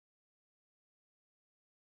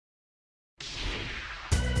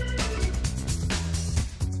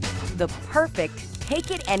the perfect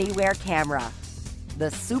take-it-anywhere camera. The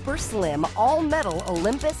super slim, all-metal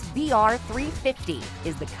Olympus DR350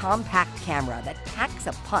 is the compact camera that packs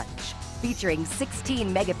a punch, featuring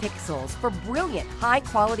 16 megapixels for brilliant,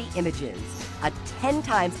 high-quality images, a 10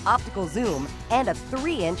 times optical zoom, and a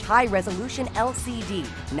 3-inch high-resolution LCD.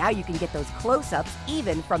 Now you can get those close-ups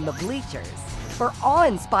even from the bleachers. For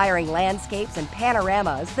awe-inspiring landscapes and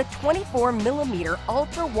panoramas, the 24mm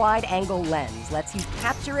ultra-wide-angle lens lets you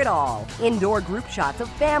capture it all. Indoor group shots of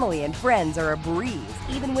family and friends are a breeze,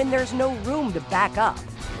 even when there's no room to back up.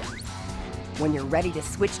 When you're ready to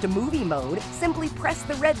switch to movie mode, simply press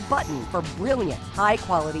the red button for brilliant,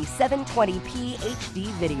 high-quality 720p HD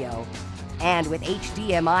video. And with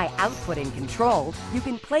HDMI output and control, you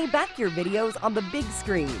can play back your videos on the big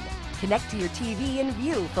screen. Connect to your TV and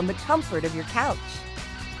view from the comfort of your couch.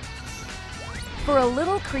 For a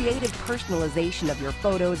little creative personalization of your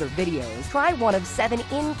photos or videos, try one of 7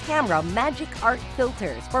 in-camera Magic Art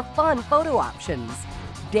filters for fun photo options.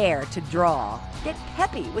 Dare to draw. Get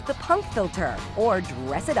peppy with the punk filter, or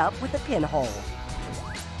dress it up with a pinhole.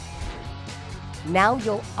 Now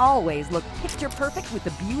you'll always look picture perfect with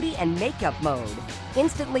the beauty and makeup mode.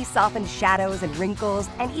 Instantly soften shadows and wrinkles,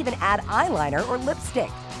 and even add eyeliner or lipstick.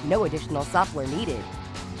 No additional software needed.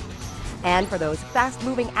 And for those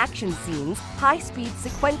fast-moving action scenes, high-speed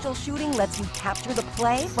sequential shooting lets you capture the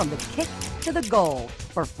play from the kick to the goal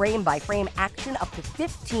for frame-by-frame action up to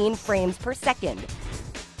 15 frames per second.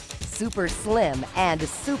 Super slim and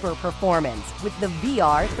super performance with the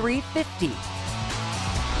VR350.